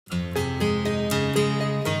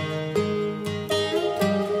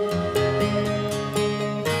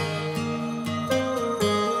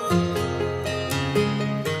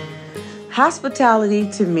Hospitality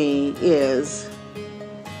to me is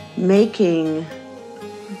making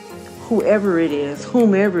whomever it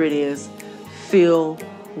is, feel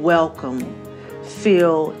welcome,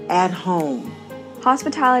 feel at home.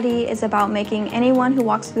 Hospitality is about making anyone who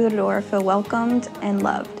walks through the door feel welcomed and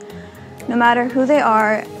loved. No matter who they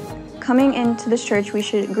are, coming into this church, we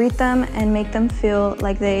should greet them and make them feel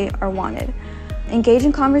like they are wanted. Engage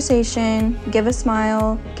in conversation, give a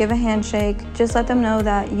smile, give a handshake. Just let them know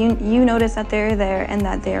that you notice that they're there and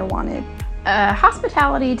that they are wanted.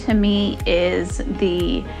 Hospitality to me is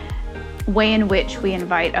the way in which we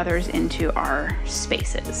invite others into our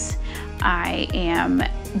spaces. I am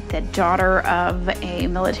the daughter of a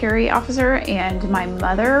military officer, and my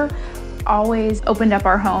mother always opened up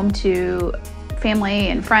our home to family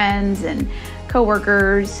and friends and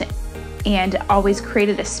coworkers, and always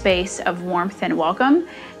created a space of warmth and welcome.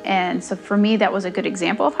 And so for me, that was a good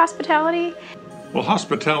example of hospitality. Well,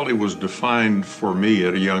 hospitality was defined for me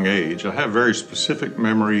at a young age. I have a very specific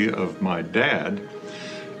memory of my dad.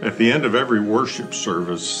 At the end of every worship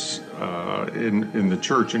service in the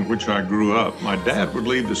church in which I grew up, my dad would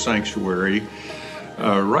leave the sanctuary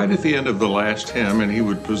right at the end of the last hymn, and he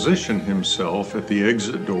would position himself at the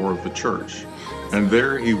exit door of the church. And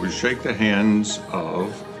there he would shake the hands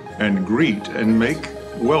of and greet and make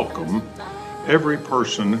welcome every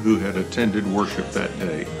person who had attended worship that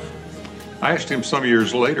day. I asked him some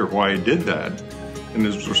years later why he did that, and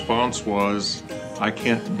his response was, "I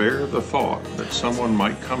can't bear the thought that someone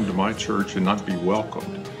might come to my church and not be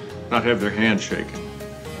welcomed, not have their hand shaken,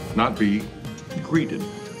 not be greeted."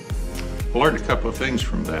 I learned a couple of things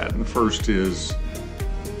from that, and the first is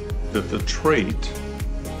that the trait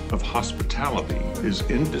of hospitality is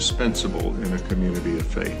indispensable in a community of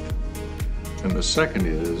faith. And the second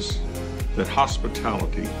is that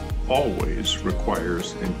hospitality always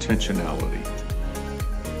requires intentionality.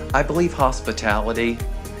 I believe hospitality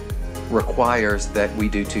requires that we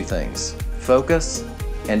do two things: focus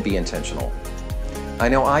and be intentional. I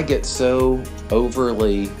know I get so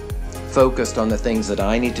overly focused on the things that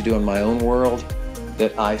I need to do in my own world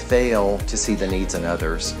that I fail to see the needs in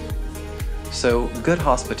others. So good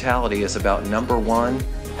hospitality is about, number one,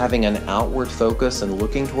 having an outward focus and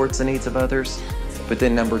looking towards the needs of others, but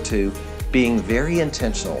then number two, being very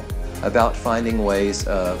intentional about finding ways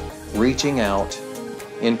of reaching out,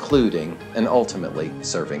 including, and ultimately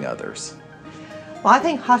serving others. Well, I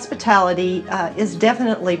think hospitality is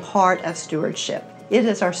definitely part of stewardship. It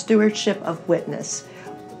is our stewardship of witness.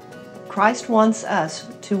 Christ wants us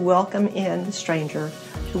to welcome in the stranger,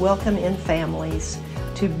 to welcome in families,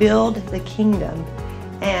 to build the kingdom.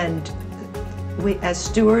 And we, as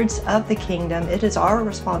stewards of the kingdom, it is our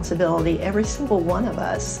responsibility, every single one of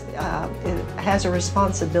us has a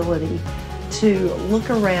responsibility to look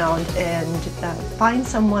around and find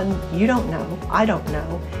someone you don't know, I don't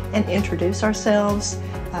know, and introduce ourselves,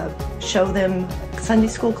 show them Sunday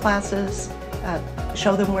school classes,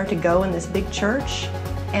 show them where to go in this big church,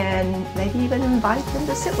 and maybe even invite them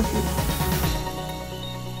to sit with you.